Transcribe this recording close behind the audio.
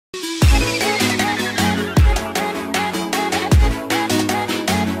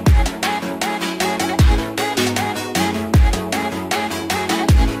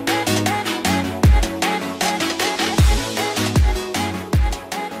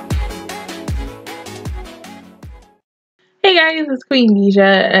guys, it's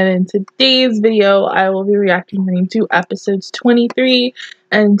Queendija, and in today's video, I will be reacting to episodes 23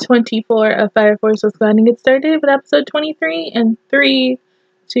 and 24 of Fire Force. Let's go ahead and get started with episode 23 and 3,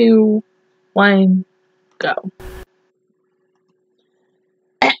 2, 1, go.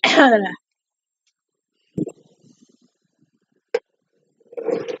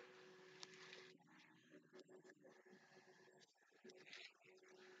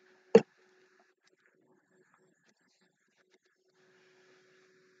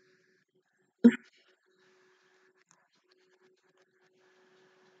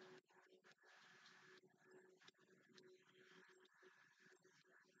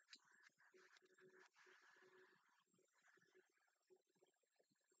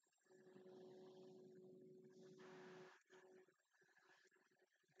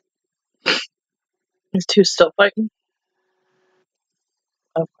 These two still fighting?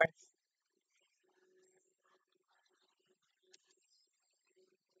 Of course.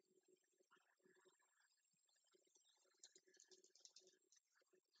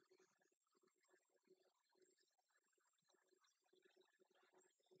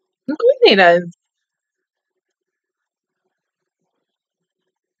 Of course he does.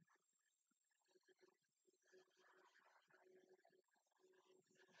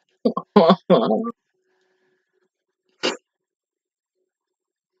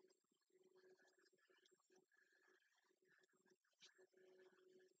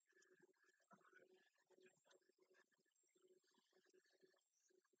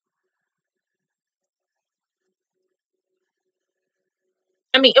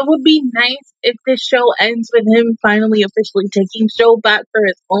 I mean, it would be nice if this show ends with him finally officially taking Show back for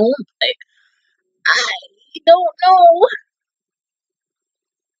his own. Like, I don't know.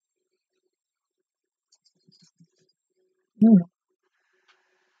 Mm-hmm.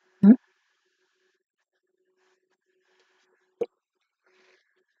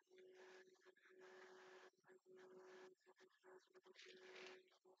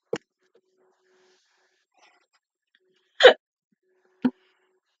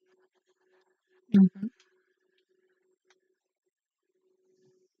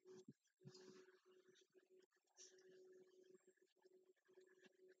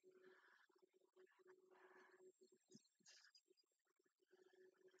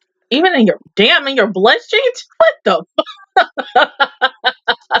 Even in your bloodstream? What the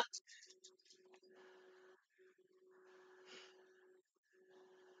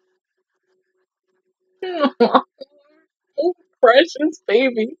fuck? Oh, precious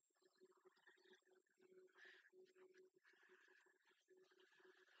baby.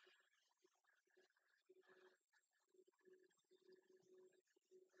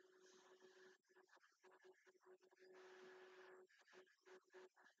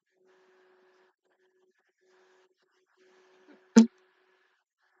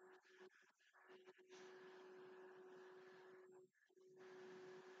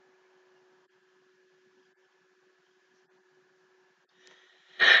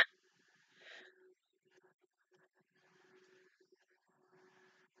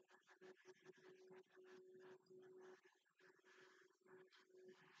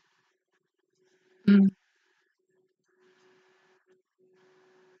 Mm.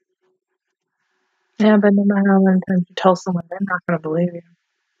 Yeah, but no matter how many times you tell someone, they're not gonna believe you.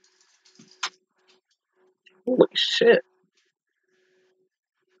 Holy shit.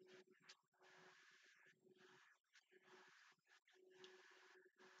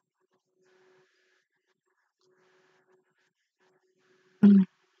 Mm.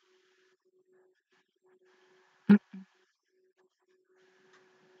 Mm.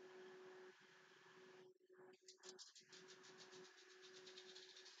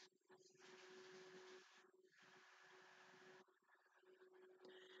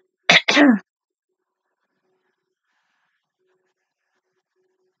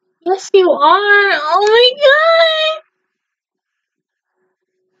 Yes, you are. Oh my god.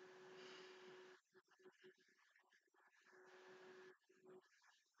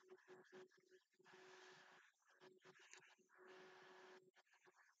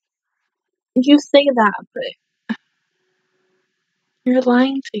 You say that, but you're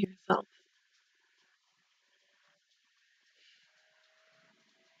lying to yourself.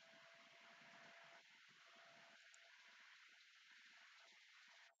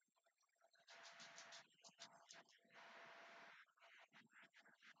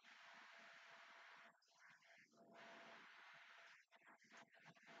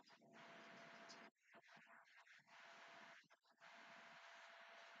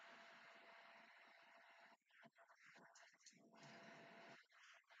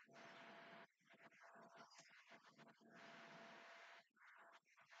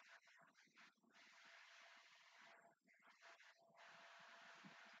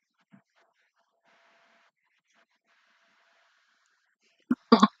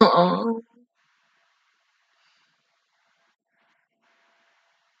 Oh.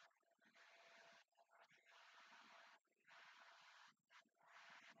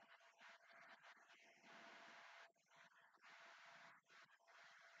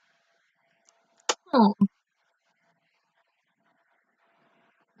 Oh.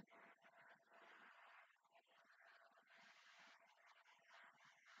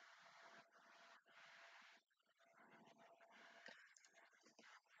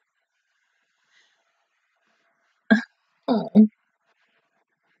 Oh.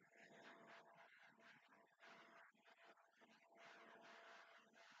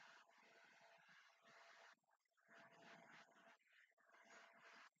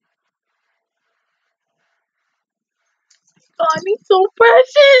 God, he's so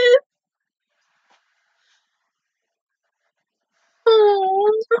precious.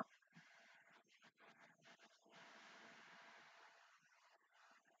 Oh.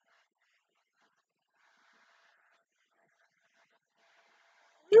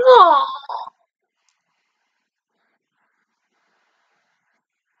 Oh.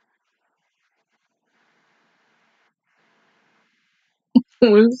 It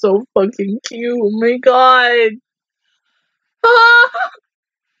was so fucking cute. Oh my god. Ah.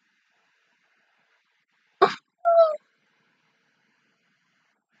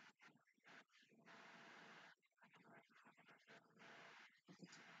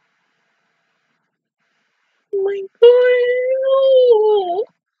 Oh my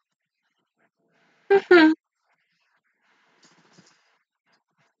god. Mhm.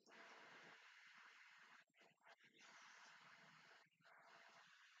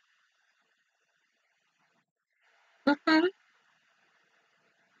 Mhm.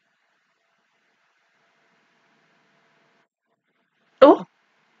 Oh.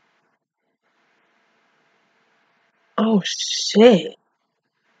 Oh shit.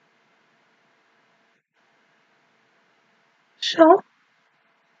 So.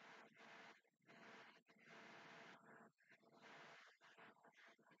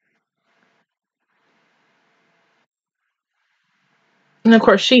 And of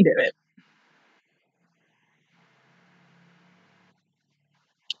course she did it.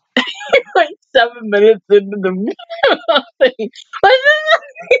 Like 7 minutes into the thing.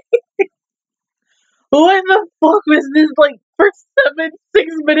 What the fuck was this like for 6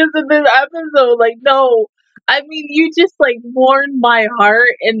 minutes of this episode? Like, no. I mean, you just like warmed my heart,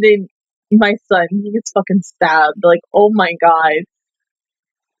 and then my son, he gets fucking stabbed. Like, oh my god.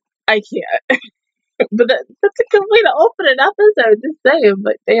 I can't. But that's a good way to open an episode, just saying,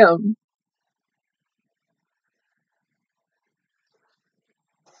 but damn.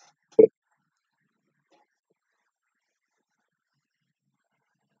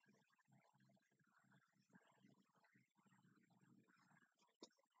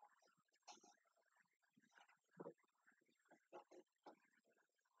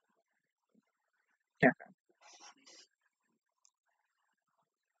 Yeah.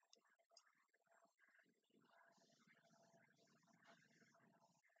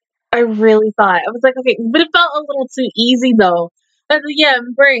 I really thought. I was like, okay, but it felt a little too easy though. I was like, yeah,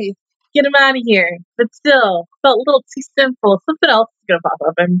 embrace. Get him out of here. But still, felt a little too simple. Something else is gonna pop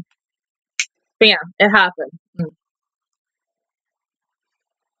up, and bam, it happened. Mm.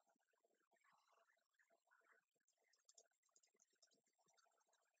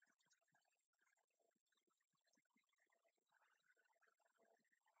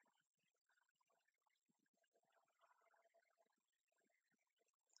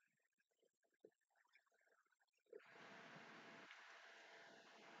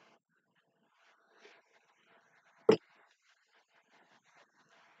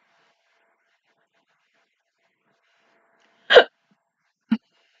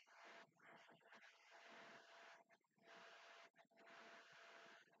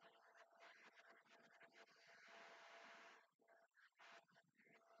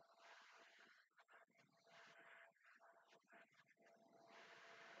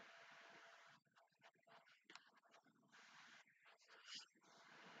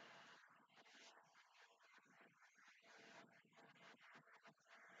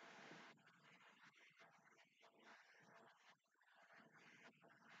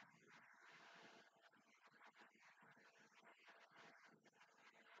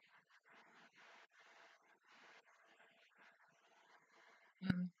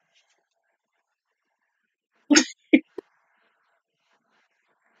 Mm.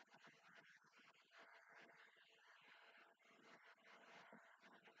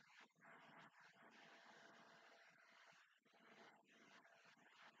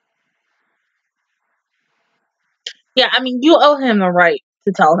 Yeah, I mean, you owe him the right.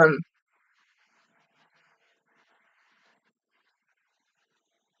 to tell him.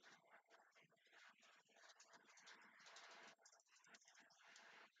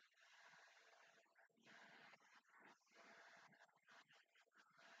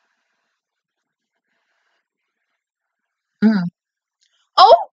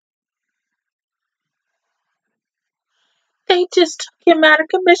 Oh! They just took him out of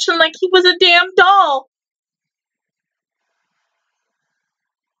commission like he was a damn doll.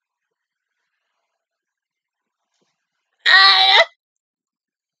 Ah!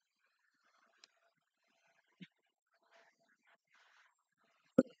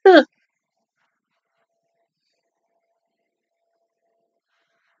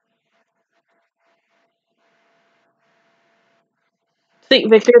 See,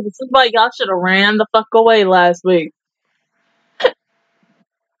 Victor, this is why y'all should have ran the fuck away last week.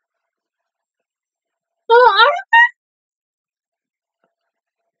 Oh,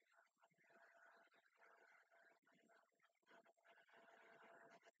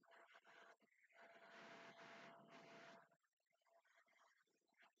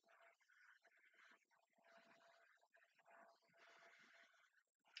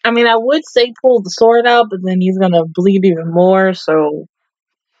 I mean, I would say pull the sword out, but then he's gonna bleed even more, so.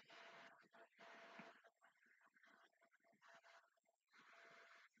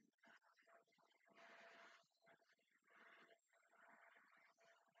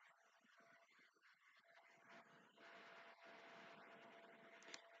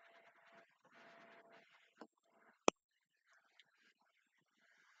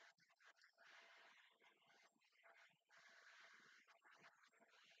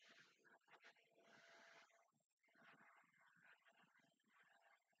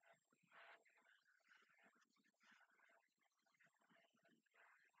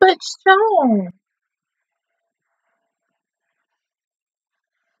 But no.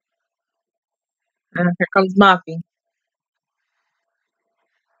 And here comes Maki.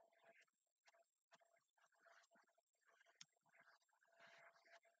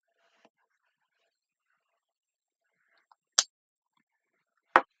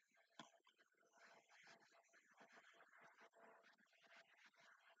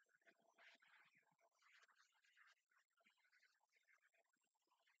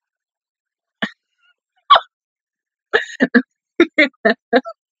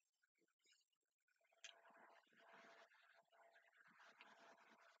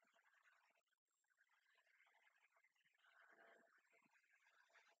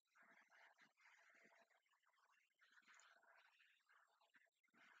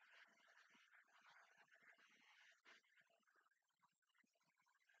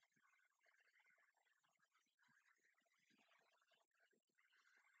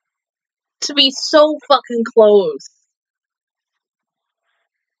 To be so fucking close.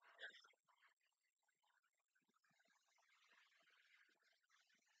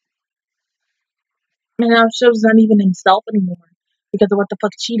 I mean, now Show's not even himself anymore because of what the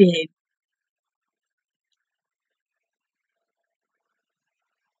fuck she did.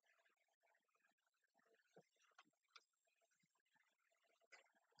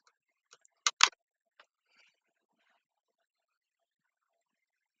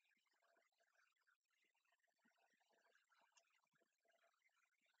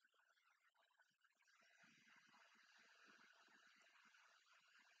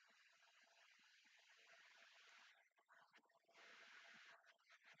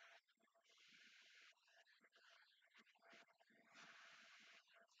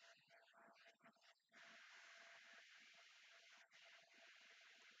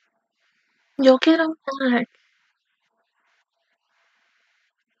 You'll get him back.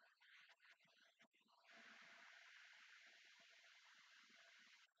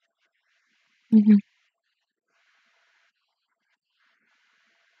 Mm-hmm.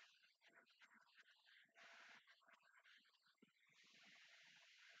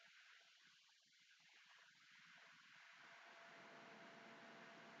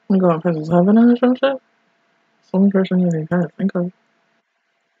 I'm going Princess Heaven or some shit. It's the only person you can kind of think of.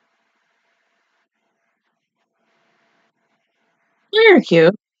 You're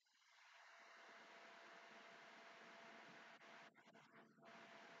cute.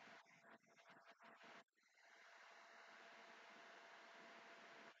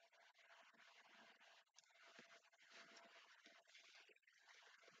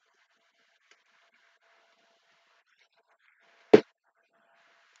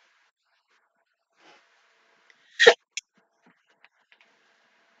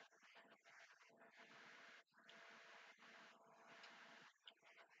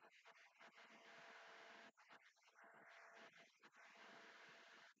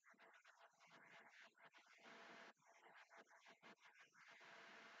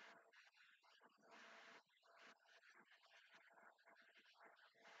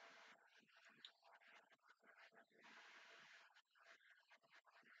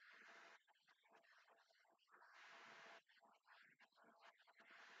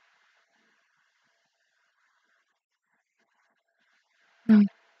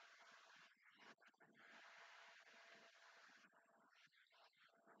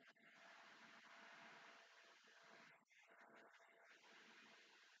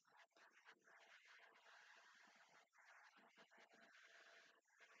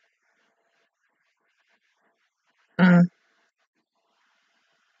 Mm.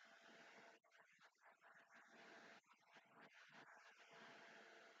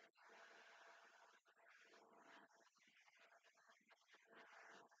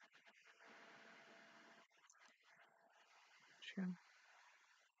 True.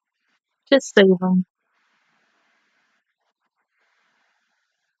 Just save them.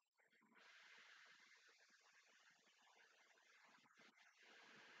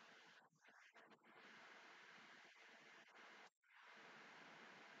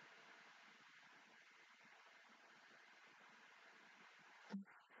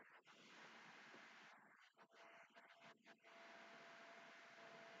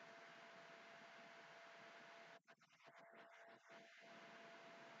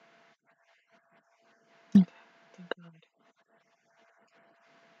 Okay. Thank God.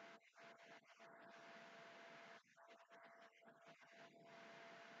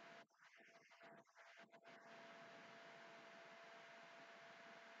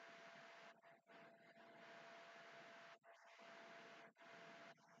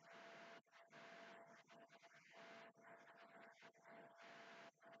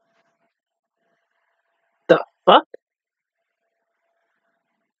 The fuck?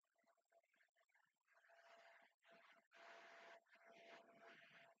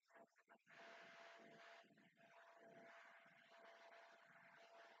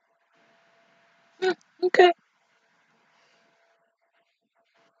 Okay.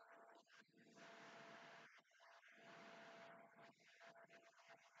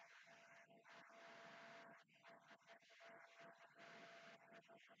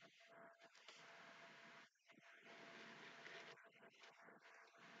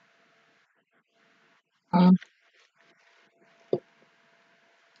 Mm.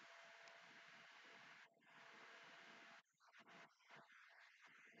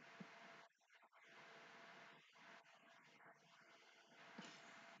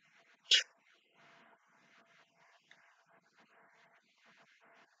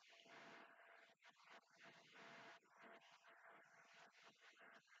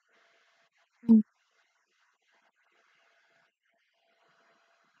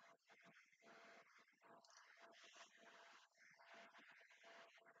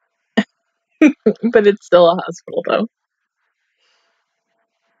 But it's still a hospital, though.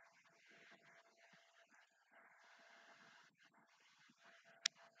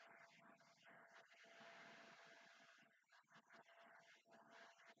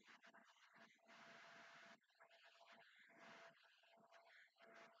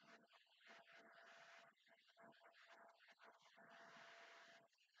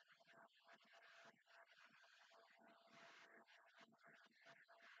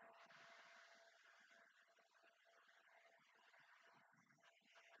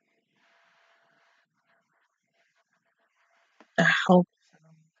 I hope.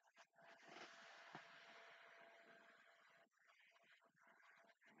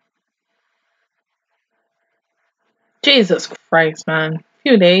 Jesus Christ, man.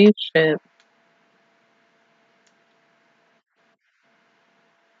 Few days, shit.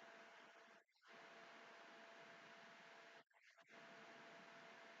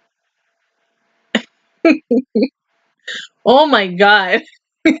 Oh my god.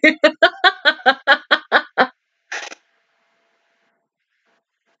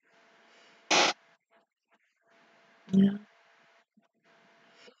 Yeah.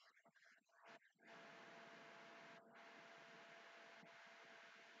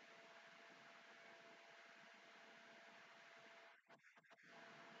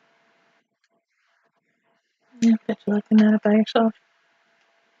 Yeah, bet you're looking at it by yourself.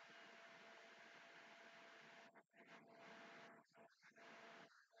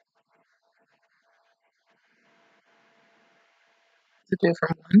 It's a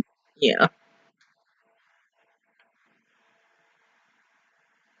different one. Yeah.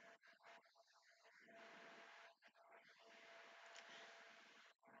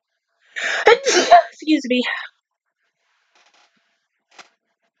 Excuse me.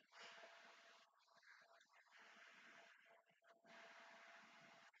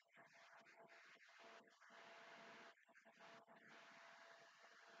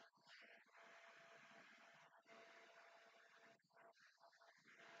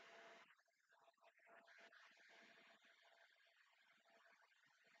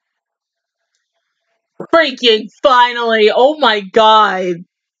 Freaking finally. Oh my god.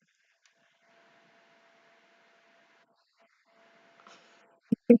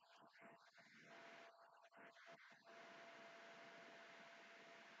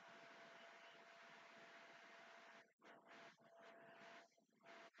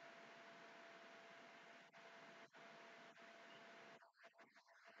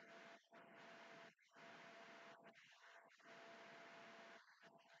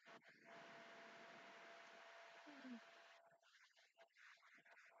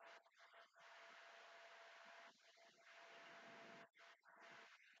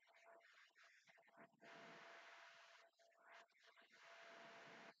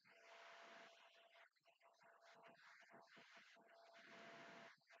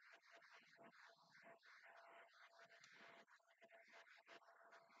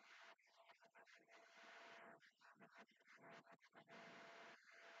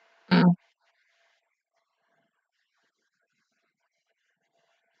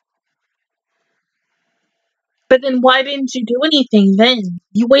 But then why didn't you do anything then?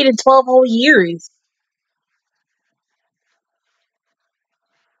 You waited 12 whole years.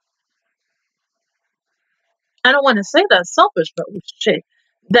 I don't want to say that's selfish, but shit,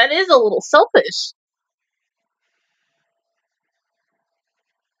 that is a little selfish.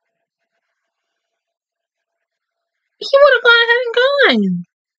 He would have gone ahead and gone.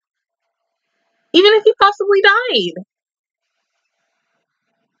 Even if he possibly died.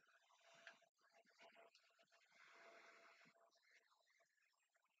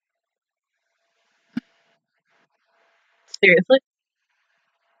 Seriously?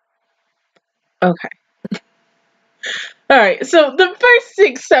 Okay. Alright, so the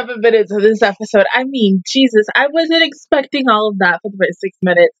first 6-7 minutes of this episode, I mean, Jesus, I wasn't expecting all of that for the first 6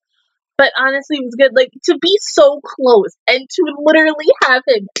 minutes. But honestly, it was good. Like, to be so close and to literally have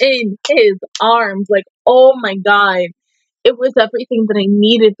him in his arms. Like, oh my god. It was everything that I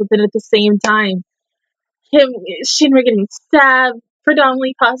needed, but then at the same time, Shinra getting stabbed,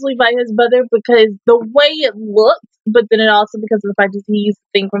 predominantly possibly by his brother, because the way it looked, but then it also because of the fact that he used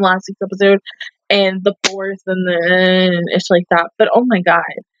the thing from last week's episode, and the force and it's like that. But oh my god.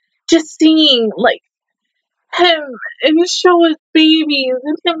 Just seeing, like, him and you show his babies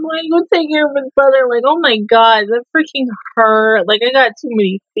and him wanting to take care of his brother, like, oh my god, that freaking hurt. Like, I got too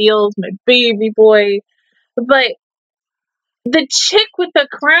many feels, my baby boy. But the chick with the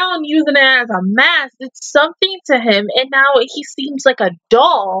crown using it as a mask, it's something to him, and now he seems like a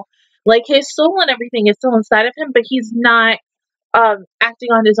doll. Like, his soul and everything is still inside of him, but he's not acting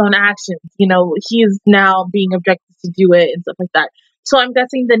on his own actions. You know, he is now being objected to do it and stuff like that. So I'm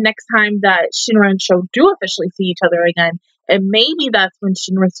guessing the next time that Shinra and Sho do officially see each other again, and maybe that's when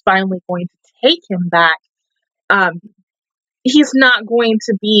Shinra's finally going to take him back. Um, he's not going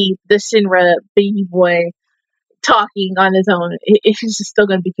to be the Shinra baby boy talking on his own. He's just still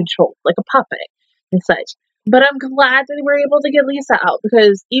going to be controlled like a puppet and such. But I'm glad that we were able to get Lisa out,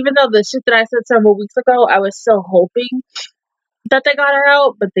 because even though the shit that I said several weeks ago, I was still hoping that they got her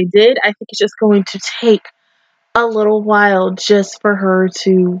out, but they did. I think it's just going to take a little while just for her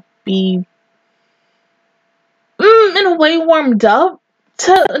to be, in a way, warmed up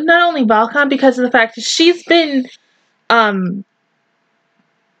to not only Balkan, because of the fact that she's been um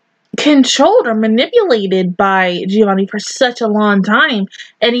controlled or manipulated by Giovanni for such a long time,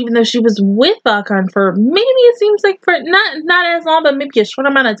 and even though she was with Balkan for, maybe it seems like, for not as long, but maybe a short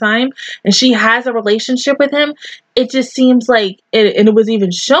amount of time, and she has a relationship with him, it just seems like and it was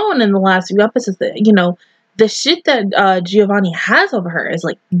even shown in the last few episodes that, you know, the shit that Giovanni has over her is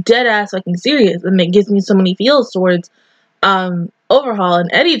like dead ass fucking serious, and it gives me so many feels towards Overhaul and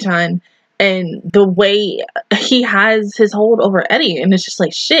Eddie-chan, and the way he has his hold over Eddie, and it's just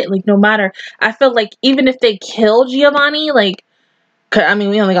like, shit, like, no matter, I feel like even if they kill Giovanni, like, I mean,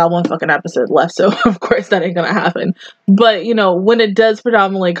 we only got one fucking episode left, so of course that ain't gonna happen, but, you know, when it does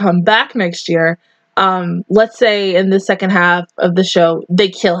predominantly come back next year, let's say in the second half of the show, they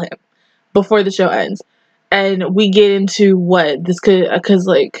kill him before the show ends, and we get into what this could, because,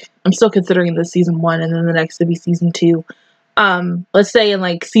 like, I'm still considering this season 1, and then the next to be season 2, let's say in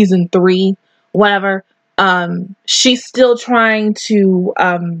like season 3, whatever, she's still trying to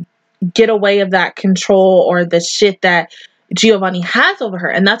get away of that control or the shit that Giovanni has over her,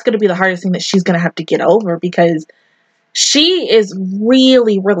 and that's going to be the hardest thing that she's going to have to get over, because she is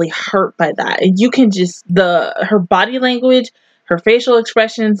really, really hurt by that, and you can just, her body language, her facial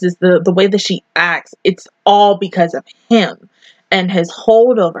expressions, is the way that she acts, it's all because of him and his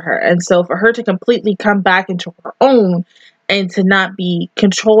hold over her. And so for her to completely come back into her own and to not be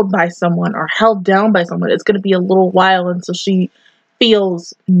controlled by someone or held down by someone, it's going to be a little while until she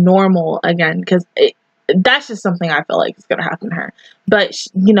feels normal again, because that's just something I feel like is going to happen to her. But,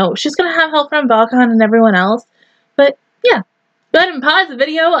 you know, she's going to have help from Balkan and everyone else. But yeah, go ahead and pause the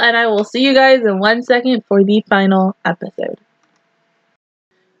video, and I will see you guys in 1 second for the final episode.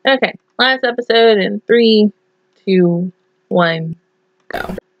 Okay, last episode in 3, 2, 1,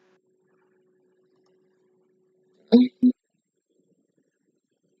 go.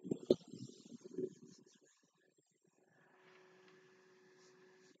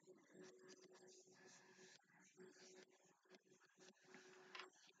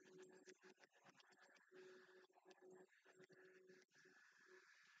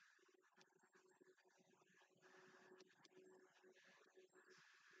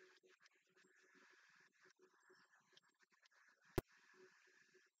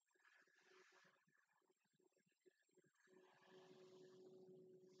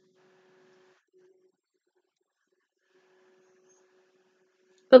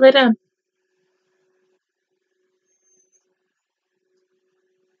 Go lay down.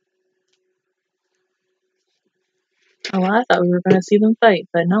 I thought we were going to see them fight,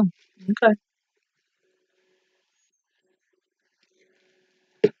 but no. Okay.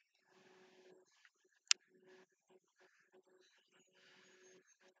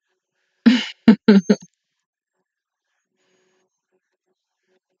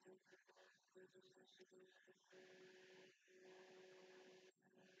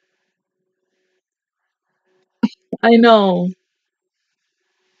 I know.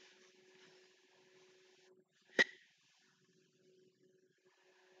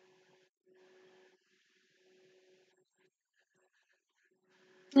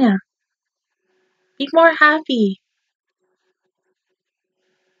 Yeah. Be more happy.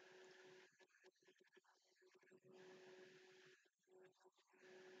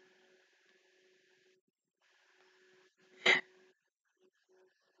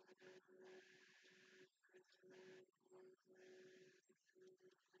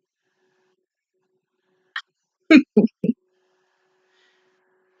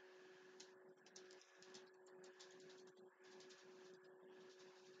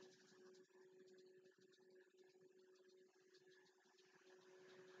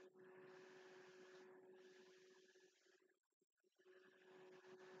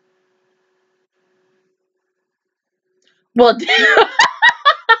 Well,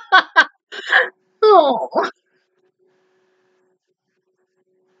 oh.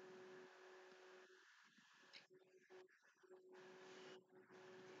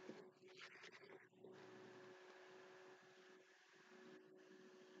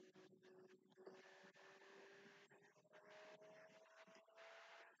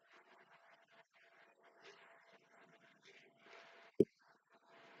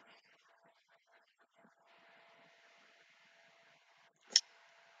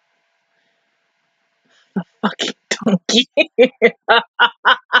 Fucking donkey.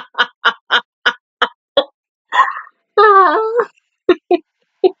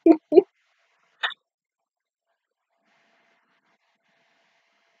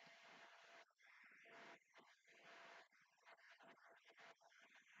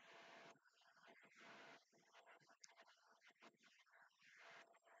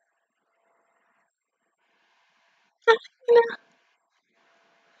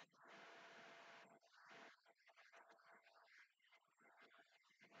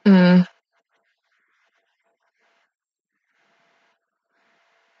 Mm.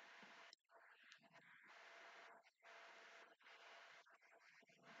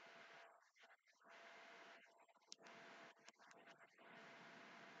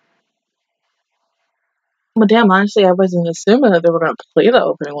 Well, damn, honestly, I wasn't assuming that they were going to play the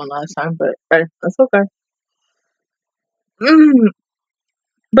opening one last time, but that's okay. Mm.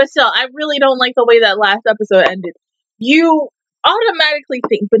 But still, I really don't like the way that last episode ended. You automatically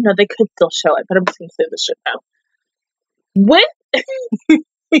think, but no, they could still show it, but I'm just going to say this shit now. With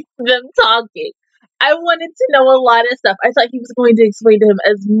them talking, I wanted to know a lot of stuff. I thought he was going to explain to him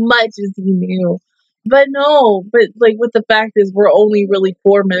as much as he knew. But no, but like with the fact is we're only really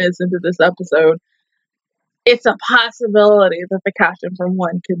 4 minutes into this episode. It's a possibility that the captain from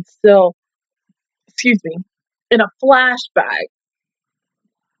one can still, excuse me, in a flashback,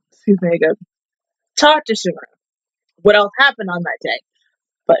 excuse me again, talk to Shimura. What else happened on that day?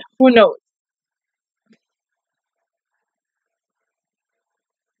 But who knows?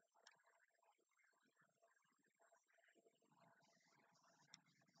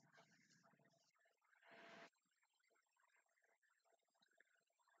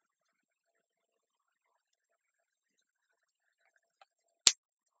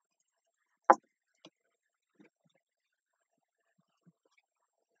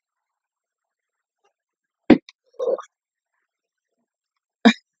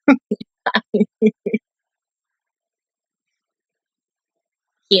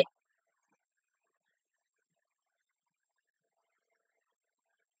 Yeah.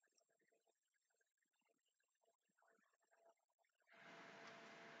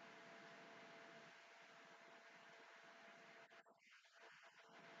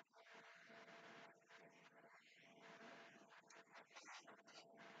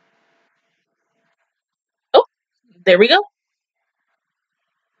 Oh, there we go.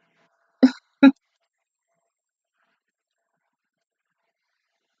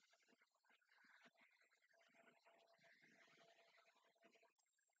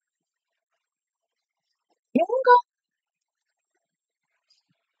 Here we go.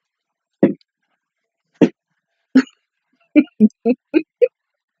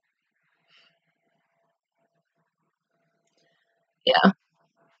 Yeah.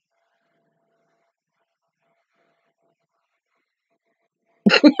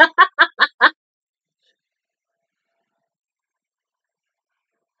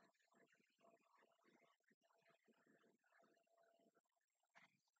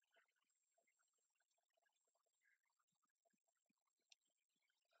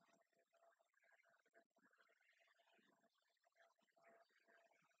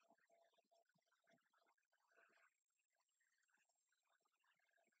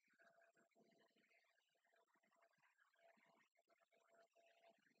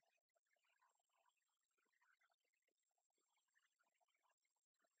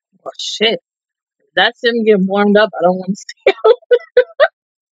 Oh, shit. That's him getting warmed up. I don't want to see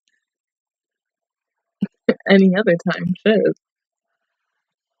any other time. Shit.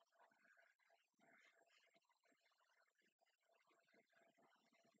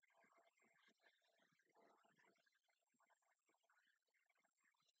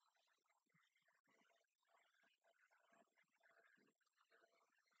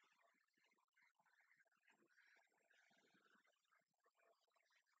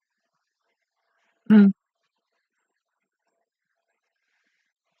 Mm.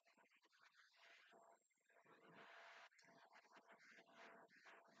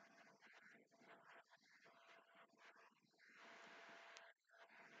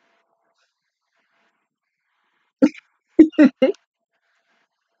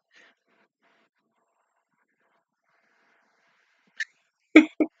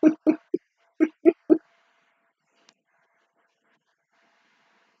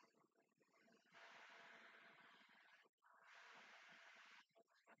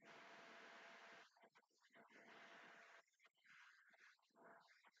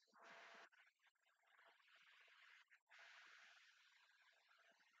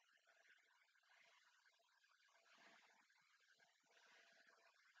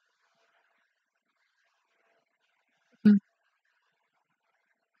 Mm.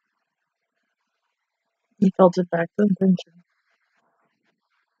 He felt it back then, didn't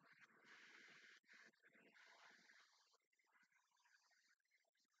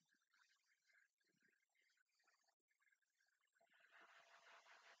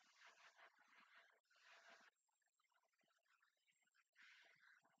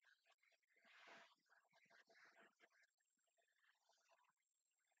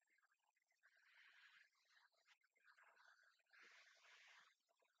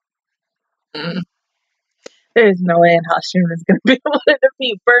you? Mm. There's no way in Hashim is going to be able to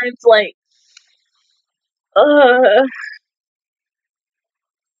defeat Burns. Like, uh.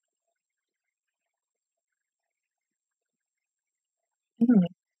 Mm.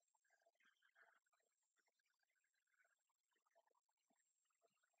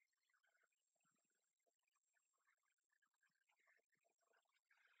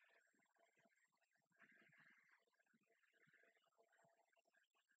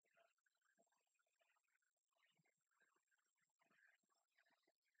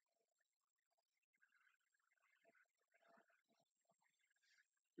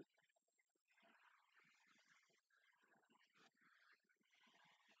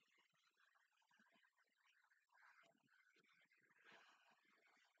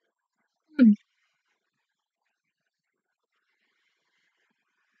 Mm.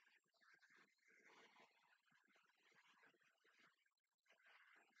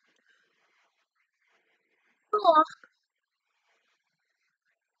 Oh,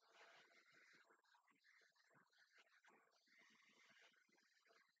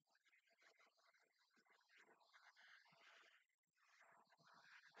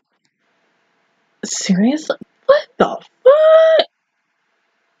 seriously? What the fuck?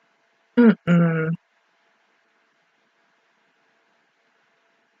 Mm-mm.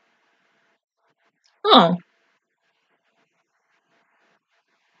 Oh,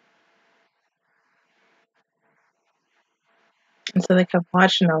 and so they kept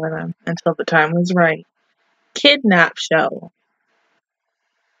watching over them until the time was right. Kidnap show.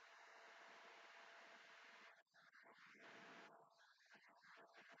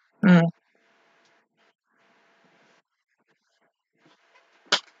 Mm.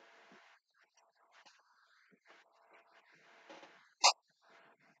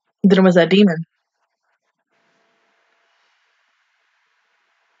 Then it was that demon.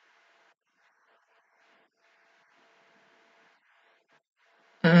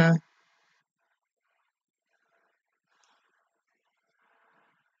 Mm.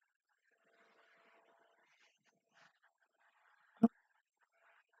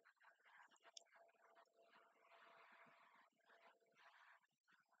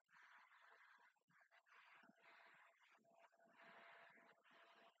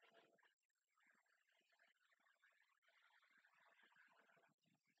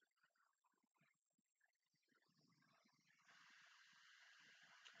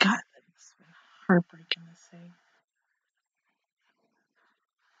 God, that's heartbreaking to say.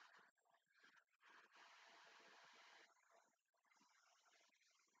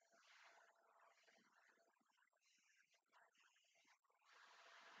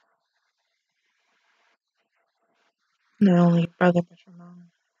 Not only your brother, but your mom.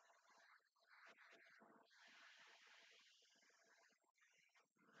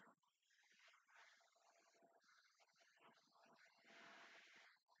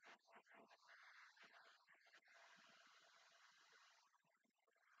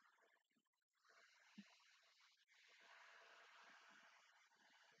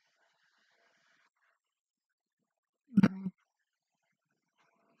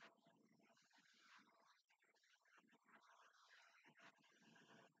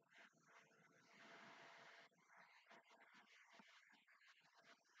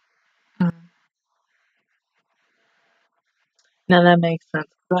 Now that makes sense.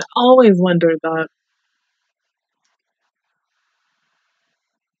 I always wondered that.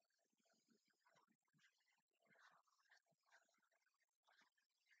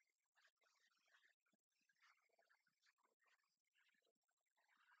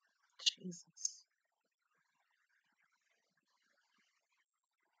 Jesus.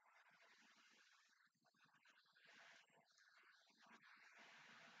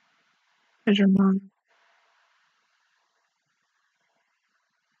 Where's your mom?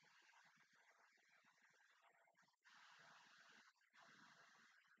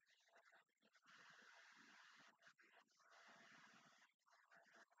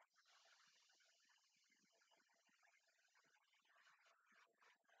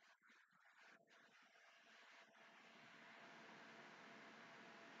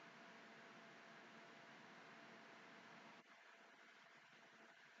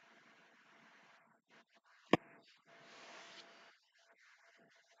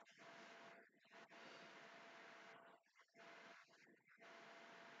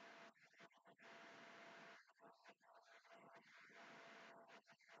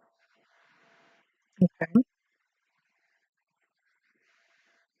 Okay.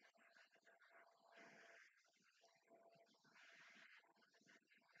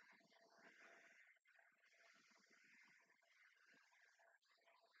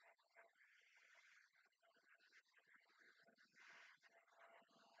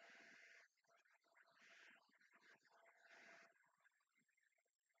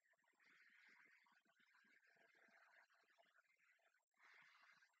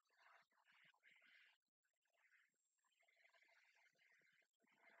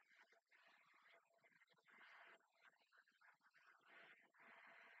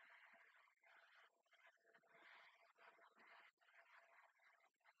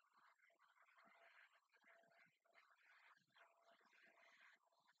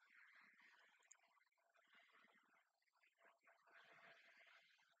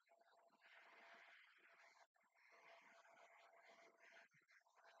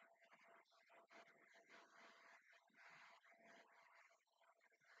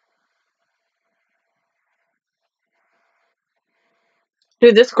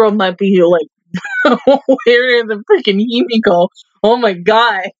 Dude, this girl might be like weirder than freaking Himiko. Oh my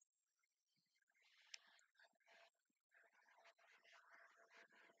god.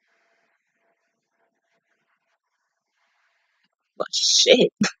 Oh,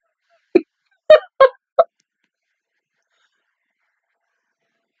 shit.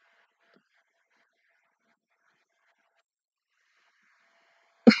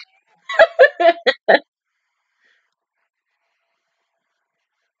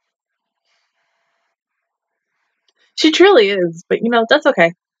 She truly is, but that's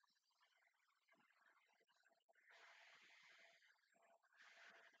okay.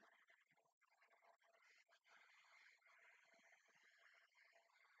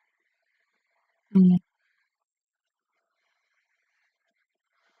 Mm.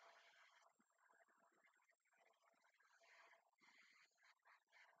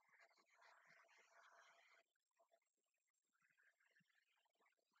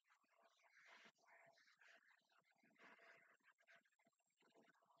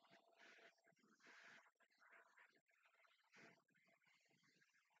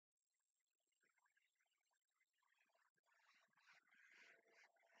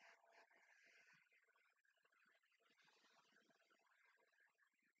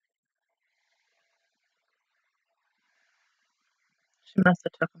 She must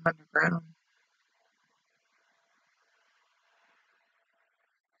have took him underground.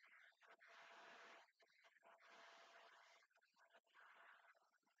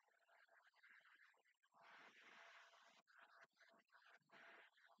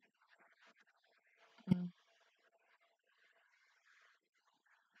 Mm.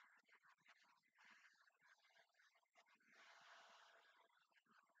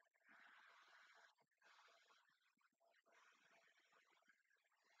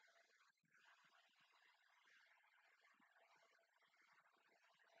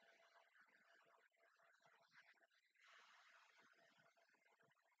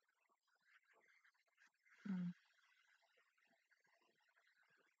 Mm.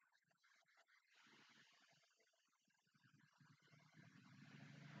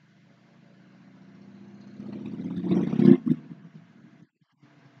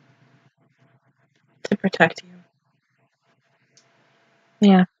 To protect you.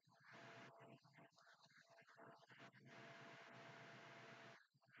 Yeah.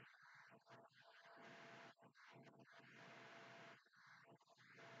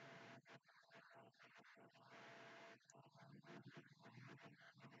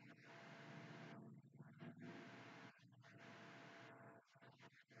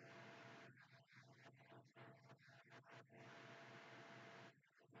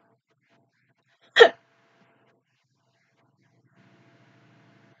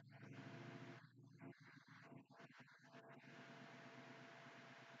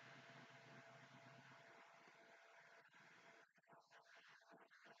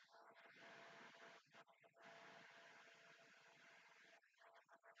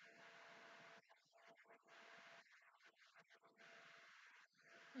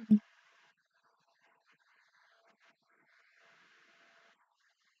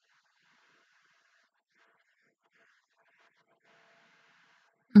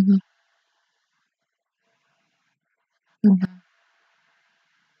 Mhm. Mhm.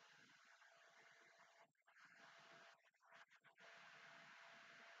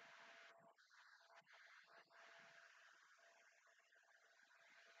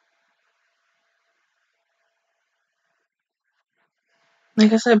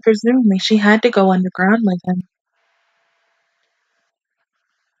 Like I said, presumably she had to go underground with him.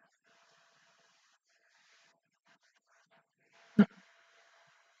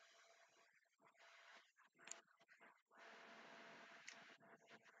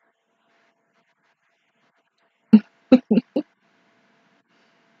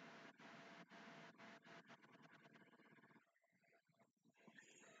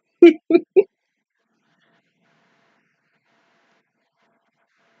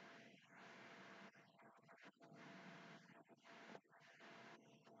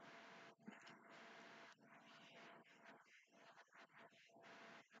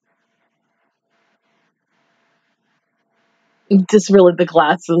 Just really the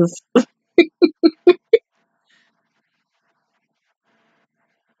glasses.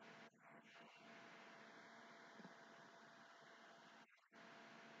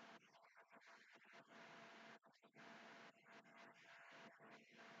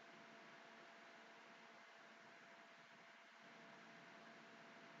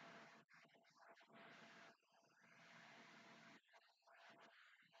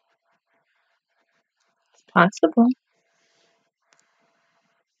 It's possible.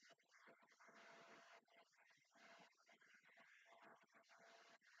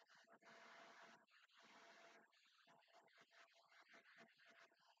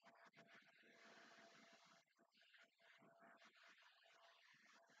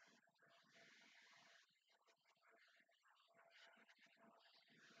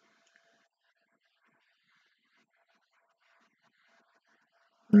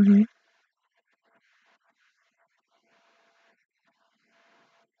 Hmm.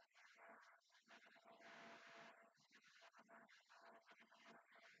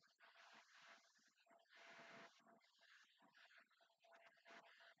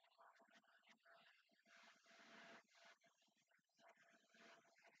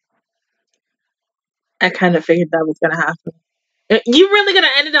 I kind of figured that was going to happen. You really going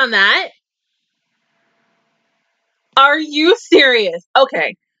to end it on that? Are you serious?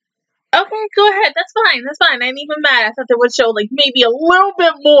 Okay. Okay, go ahead. That's fine. That's fine. I ain't even mad. I thought they would show like maybe a little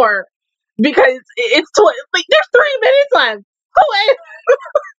bit more because like there's 3 minutes left.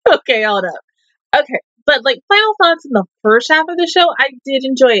 Okay, hold up. Okay, but like final thoughts in the first half of the show, I did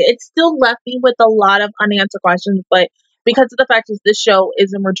enjoy it. It still left me with a lot of unanswered questions, but because of the fact that this show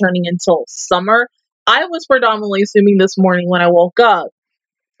isn't returning until summer, I was predominantly assuming this morning when I woke up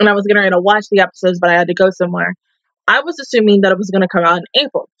and I was getting ready to watch the episodes, but I had to go somewhere. I was assuming that it was going to come out in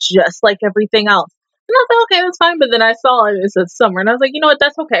April, just like everything else. And I thought, okay, that's fine. But then I saw it, it said summer. And I was like, you know what?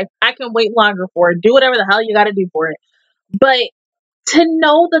 That's okay. I can wait longer for it. Do whatever the hell you got to do for it. But to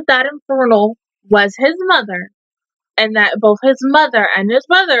know that that infernal was his mother and that both his mother and his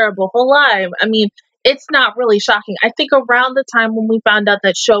brother are both alive, I mean, it's not really shocking. I think around the time when we found out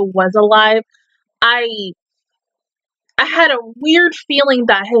that Show was alive, I I had a weird feeling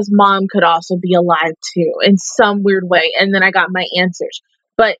that his mom could also be alive too in some weird way. And then I got my answers.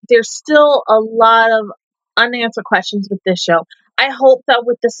 But there's still a lot of unanswered questions with this show. I hope that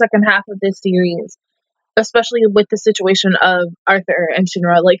with the second half of this series, especially with the situation of Arthur and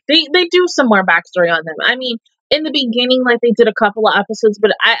Shinra, like they do some more backstory on them. I mean, in the beginning, like they did a couple of episodes,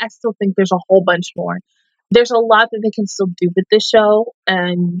 but I still think there's a whole bunch more. There's a lot that they can still do with this show,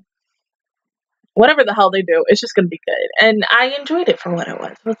 and whatever the hell they do, it's just gonna be good. And I enjoyed it for what it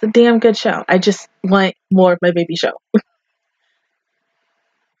was. It was a damn good show. I just want more of my baby show.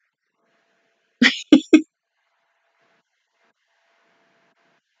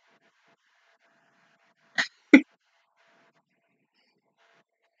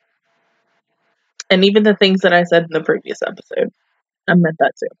 And even the things that I said in the previous episode, I meant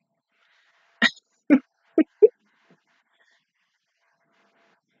that too.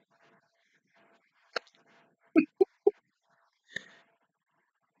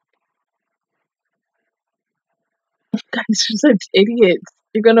 Guys, you're such idiots.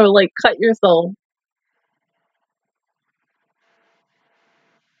 You're gonna like cut yourself.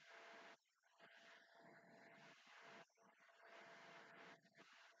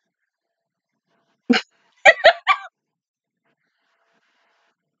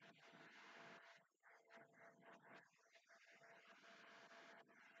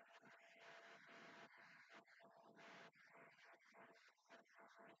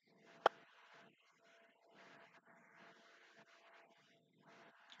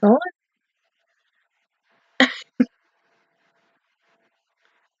 Oh,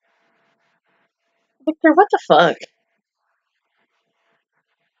 Victor, what the fuck?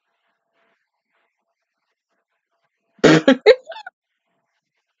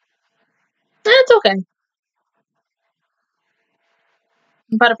 It's okay.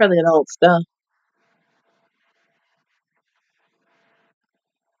 Better for the adults, though.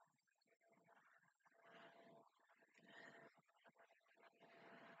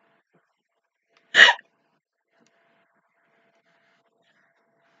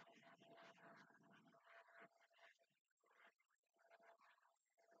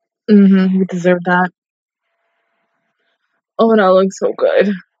 You deserve that. Oh, that looks so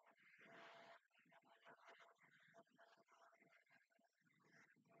good.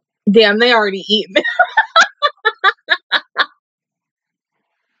 Damn, they already eaten.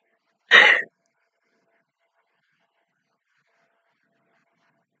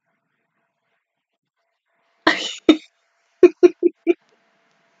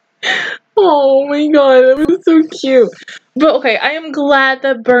 Oh my god, that was so cute. But okay, I am glad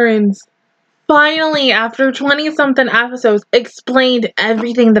that Burns finally, after 20 something episodes, explained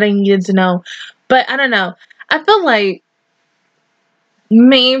everything that I needed to know. But I don't know. I feel like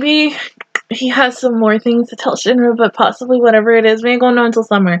maybe he has some more things to tell Shinra, but possibly whatever it is, we ain't gonna know until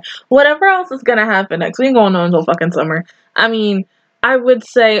summer. Whatever else is gonna happen next, we ain't gonna know until fucking summer. I mean, I would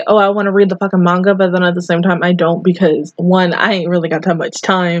say, oh, I want to read the fucking manga, but then at the same time, I don't because, one, I ain't really got that much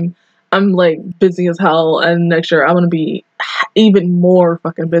time. I'm, like, busy as hell, and next year I'm gonna be even more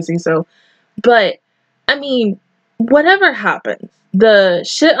fucking busy, so. But, I mean, whatever happens, the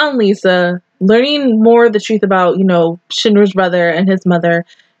shit on Lisa, learning more of the truth about, you know, Shinra's brother and his mother,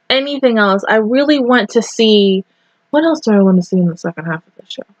 anything else, I really want to see. What else do I want to see in the second half of the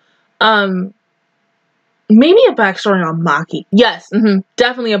show? Maybe a backstory on Maki. Yes,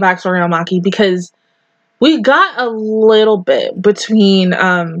 definitely a backstory on Maki because we got a little bit between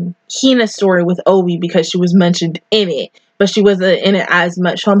Hina's story with Obi because she was mentioned in it, but she wasn't in it as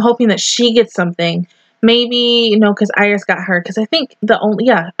much. So I'm hoping that she gets something. Maybe, you know, because Iris got her. Because I think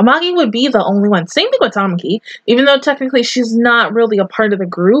Amagi would be the only one. Same thing with Tamaki, even though technically she's not really a part of the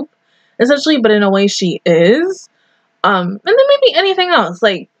group, essentially, but in a way she is. And then maybe anything else.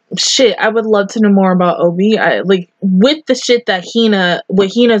 Like, shit, I would love to know more about Obi. With the shit that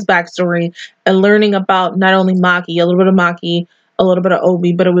with Hina's backstory and learning about not only Maki, a little bit of Maki, a little bit of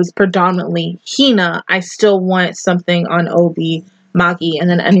Obi, but it was predominantly Hina. I still want something on Obi, Maki, and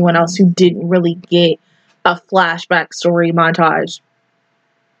then anyone else who didn't really get a flashback story montage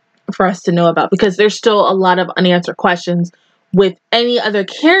for us to know about because there's still a lot of unanswered questions with any other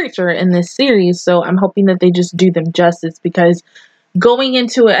character in this series. So I'm hoping that they just do them justice because going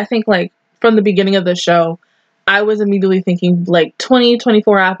into it, I think like from the beginning of the show, I was immediately thinking like 20,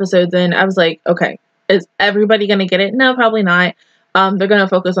 24 episodes in, I was like, okay, is everybody going to get it? No, probably not. They're going to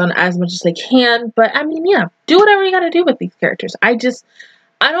focus on as much as they can. But I mean, yeah, do whatever you got to do with these characters. I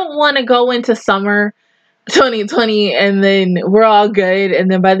don't want to go into summer 2020 and then we're all good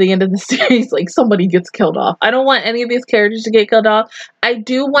and then by the end of the series like somebody gets killed off. I don't want any of these characters to get killed off. I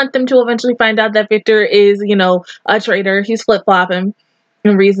do want them to eventually find out that Victor is, you know, a traitor. He's flip-flopping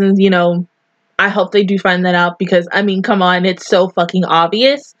and reasons, you know, I hope they do find that out because I mean, come on, it's so fucking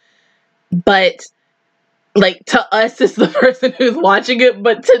obvious. But like to us as the person who's watching it,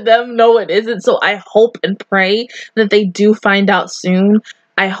 but to them, no, it isn't. So I hope and pray that they do find out soon.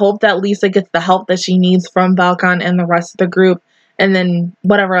 I hope that Lisa gets the help that she needs from Valkon and the rest of the group, and then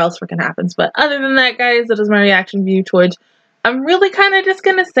whatever else freaking happens. But other than that, guys, that is my reaction view towards. I'm really kind of just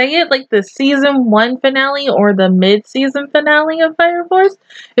gonna say it like the season 1 finale or the mid-season finale of Fire Force.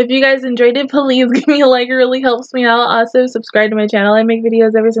 If you guys enjoyed it, please give me a like. It really helps me out. Also, subscribe to my channel. I make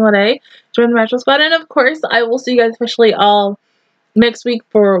videos every single day. Join the Metro Squad, and of course, I will see you guys officially all next week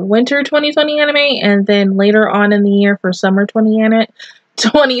for winter 2020 anime, and then later on in the year for summer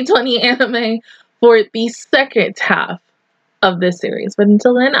 2020 anime for the second half of this series. But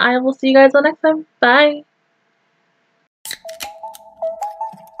until then, I will see you guys all next time. Bye!